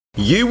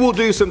You will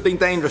do something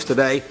dangerous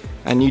today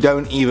and you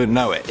don't even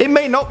know it. It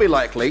may not be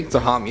likely to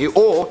harm you,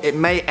 or it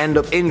may end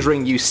up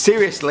injuring you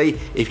seriously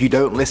if you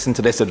don't listen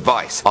to this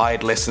advice.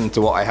 I'd listen to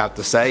what I have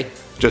to say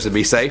just to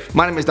be safe.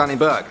 My name is Danny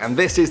Burke and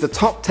this is the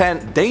top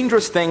 10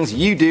 dangerous things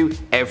you do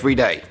every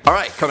day.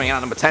 Alright, coming in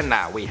at number 10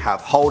 now, we have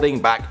holding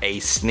back a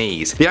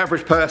sneeze. The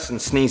average person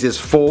sneezes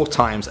 4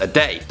 times a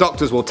day.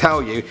 Doctors will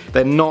tell you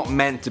they're not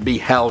meant to be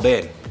held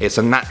in. It's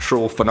a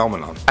natural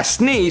phenomenon. A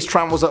sneeze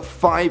travels at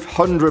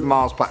 500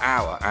 miles per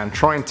hour, and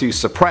trying to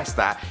suppress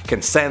that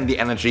can send the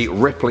energy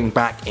rippling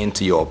back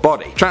into your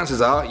body.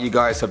 Chances are you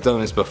guys have done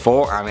this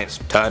before and it's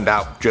turned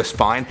out just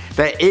fine.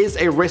 There is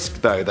a risk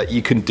though that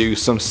you can do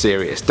some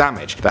serious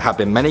damage. There have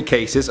been many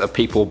cases of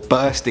people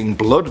bursting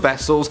blood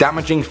vessels,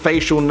 damaging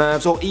facial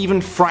nerves, or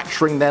even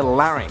fracturing their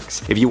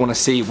larynx. If you want to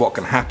see what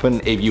can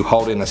happen if you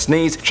hold in a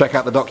sneeze, check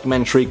out the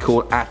documentary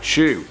called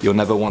Achoo. You'll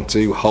never want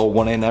to hold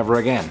one in ever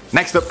again.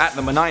 Next up at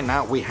number 9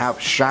 now, we have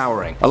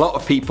showering. A lot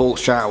of people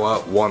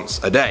shower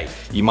once a day.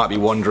 You might be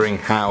wondering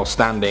how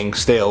standing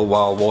still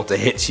while water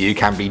hits you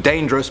can be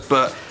dangerous,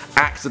 but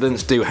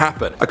accidents do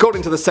happen.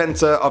 According to the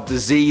Centre of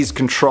Disease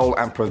Control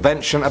and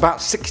Prevention,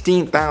 about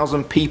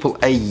 16,000 people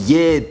a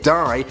year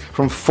die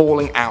from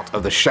falling out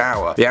of the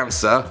shower. The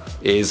answer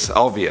is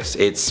obvious.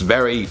 It's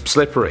very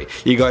slippery.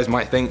 You guys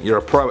might think you're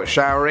a pro at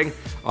showering.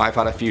 I've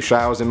had a few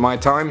showers in my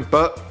time,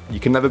 but you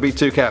can never be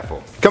too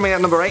careful. Coming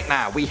at number 8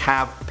 now, we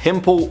have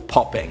pimple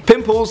popping.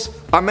 Pimples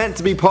are meant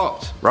to be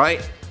popped,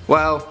 right?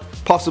 Well,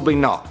 possibly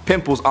not.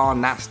 Pimples are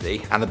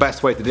nasty, and the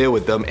best way to deal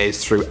with them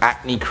is through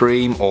acne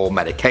cream or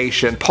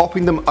medication.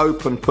 Popping them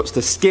open puts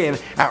the skin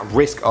at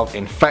risk of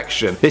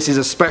infection. This is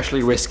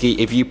especially risky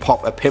if you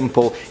pop a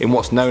pimple in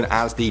what's known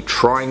as the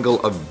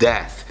triangle of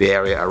death, the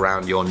area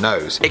around your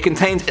nose. It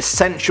contains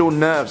essential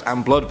nerves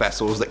and blood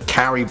vessels that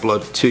carry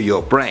blood to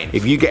your brain.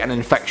 If you get an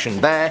infection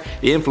there,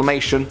 the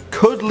inflammation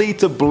could lead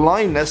to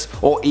blindness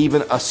or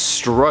even a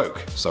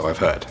stroke, so I've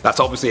heard. That's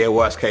obviously a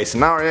worst case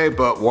scenario,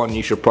 but one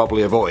you should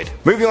probably avoid.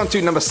 Moving on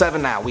to number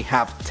 7 now, we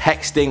have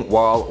texting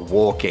while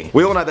walking.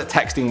 We all know that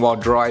texting while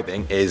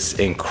driving is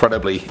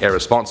incredibly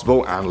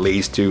irresponsible and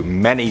leads to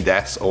many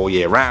deaths all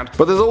year round,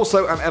 but there's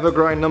also an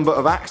ever-growing number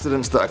of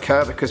accidents that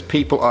occur because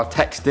people are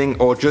texting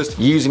or just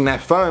using their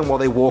phone while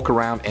they walk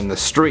around in the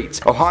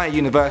streets. Ohio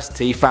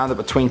University found that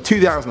between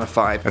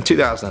 2005 and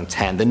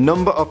 2010, the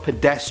number of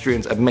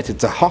pedestrians admitted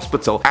to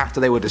hospital after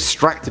they were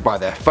distracted by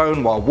their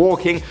phone while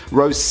walking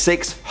rose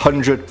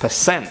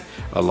 600%.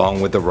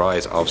 Along with the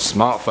rise of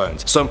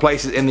smartphones. Some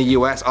places in the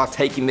US are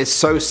taking this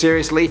so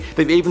seriously,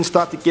 they've even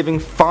started giving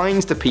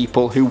fines to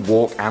people who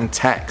walk and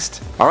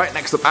text. Alright,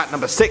 next up at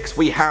number 6,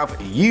 we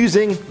have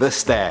using the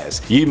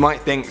stairs. You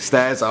might think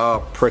stairs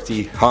are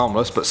pretty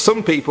harmless, but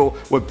some people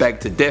would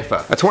beg to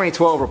differ. A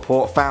 2012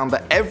 report found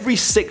that every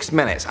 6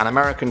 minutes an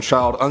American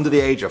child under the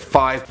age of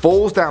 5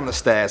 falls down the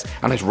stairs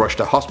and is rushed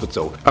to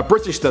hospital. A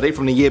British study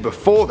from the year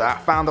before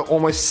that found that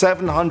almost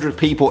 700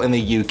 people in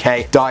the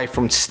UK die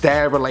from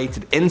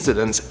stair-related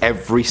incidents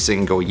every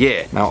single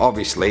year. Now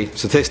obviously,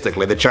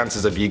 statistically, the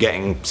chances of you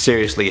getting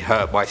seriously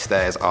hurt by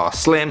stairs are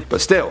slim, but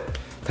still,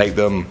 take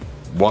them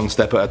one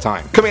step at a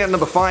time. Coming at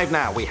number 5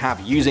 now, we have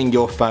using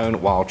your phone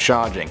while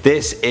charging.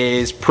 This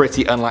is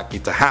pretty unlikely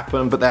to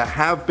happen, but there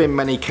have been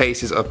many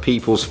cases of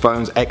people's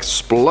phones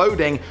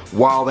exploding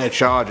while they're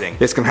charging.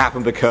 This can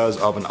happen because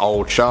of an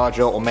old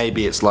charger, or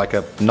maybe it's like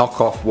a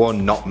knockoff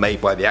one not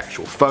made by the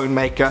actual phone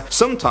maker.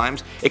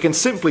 Sometimes it can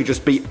simply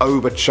just be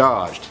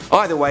overcharged.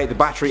 Either way, the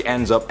battery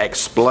ends up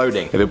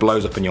exploding. If it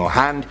blows up in your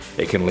hand,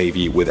 it can leave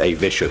you with a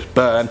vicious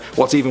burn.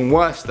 What's even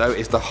worse though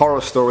is the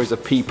horror stories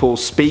of people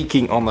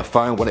speaking on the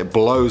phone when it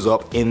blows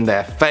up in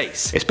their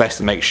face. It's best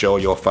to make sure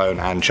your phone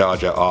and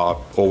charger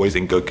are always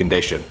in good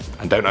condition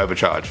and don't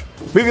overcharge.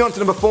 Moving on to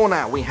number 4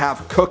 now, we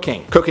have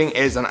cooking. Cooking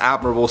is an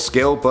admirable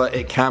skill, but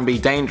it can be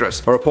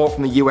dangerous. A report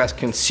from the US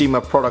Consumer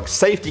Product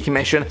Safety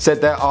Commission said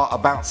there are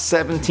about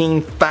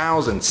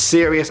 17,000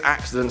 serious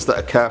accidents that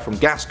occur from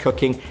gas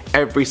cooking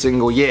every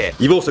single year.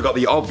 You've also got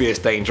the obvious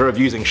danger of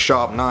using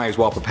sharp knives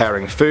while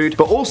preparing food,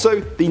 but also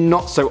the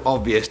not so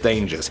obvious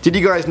dangers. Did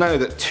you guys know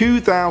that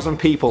 2,000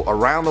 people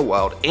around the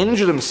world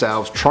injure themselves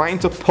trying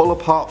to pull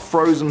apart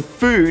frozen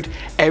food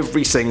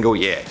every single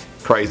year?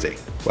 Crazy.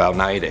 Well,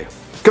 now you do.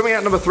 Coming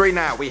at number 3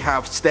 now, we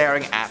have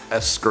staring at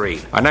a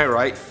screen. I know,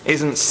 right?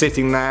 Isn't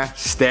sitting there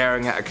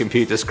staring at a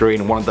computer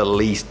screen one of the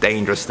least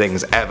dangerous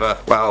things ever?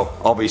 Well,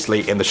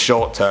 obviously in the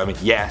short term,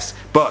 yes,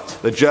 but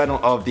the Journal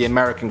of the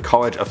American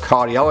College of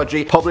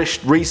Cardiology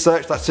published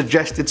research that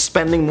suggested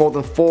spending more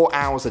than 4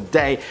 hours a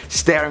day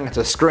staring at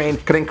a screen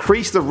can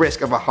increase the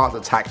risk of a heart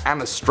attack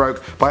and a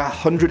stroke by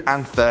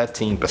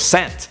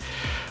 113%.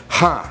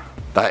 Huh.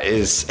 That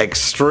is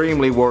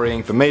extremely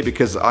worrying for me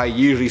because I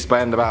usually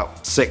spend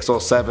about 6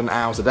 or 7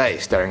 hours a day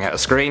staring at a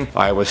screen.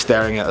 I was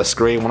staring at a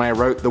screen when I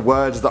wrote the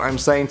words that I'm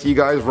saying to you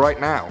guys right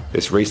now.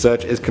 This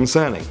research is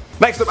concerning.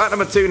 Next up at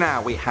number 2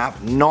 now, we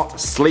have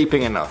not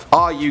sleeping enough.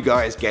 Are you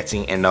guys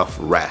getting enough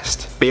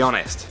rest? Be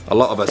honest, a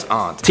lot of us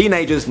aren't.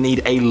 Teenagers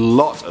need a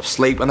lot of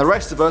sleep and the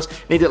rest of us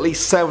need at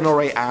least 7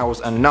 or 8 hours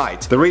a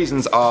night. The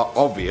reasons are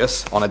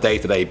obvious on a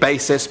day-to-day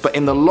basis, but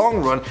in the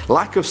long run,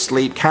 lack of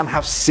sleep can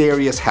have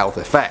serious health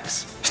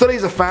effects.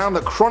 Studies have found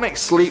that chronic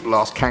sleep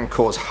loss can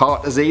cause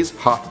heart disease,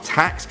 heart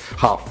attacks,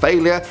 heart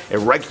failure,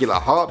 irregular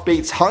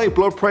heartbeats, high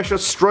blood pressure,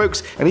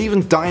 strokes, and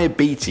even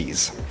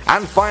diabetes.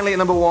 And finally at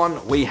number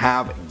 1, we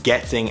have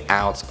getting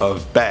out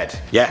of bed.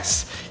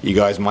 Yes, you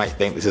guys might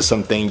think this is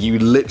something you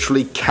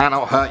literally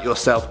cannot hurt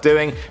yourself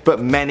doing,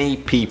 but many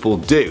people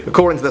do.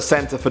 According to the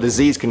Center for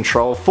Disease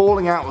Control,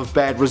 falling out of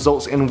bed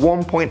results in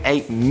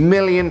 1.8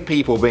 million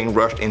people being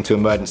rushed into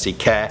emergency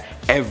care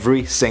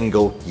every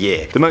single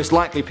year. The most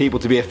likely people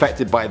to be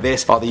affected by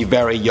this are the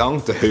very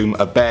young, to whom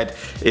a bed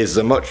is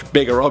a much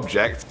bigger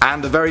object,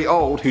 and the very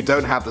old who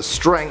don't have the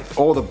strength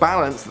or the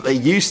balance that they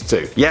used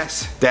to.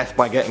 Yes, death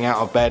by getting out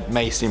of bed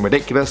may seem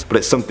ridiculous, but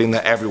it's something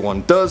that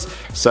everyone does,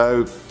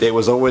 so it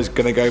was always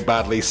going to go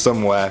badly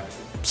somewhere.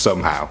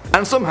 Somehow.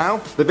 And somehow,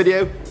 the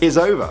video is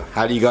over.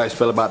 How do you guys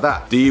feel about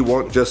that? Do you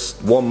want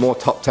just one more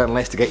top 10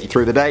 list to get you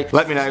through the day?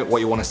 Let me know what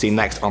you want to see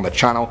next on the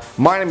channel.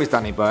 My name is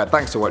Danny Bird,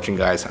 thanks for watching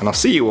guys, and I'll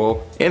see you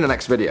all in the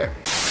next video.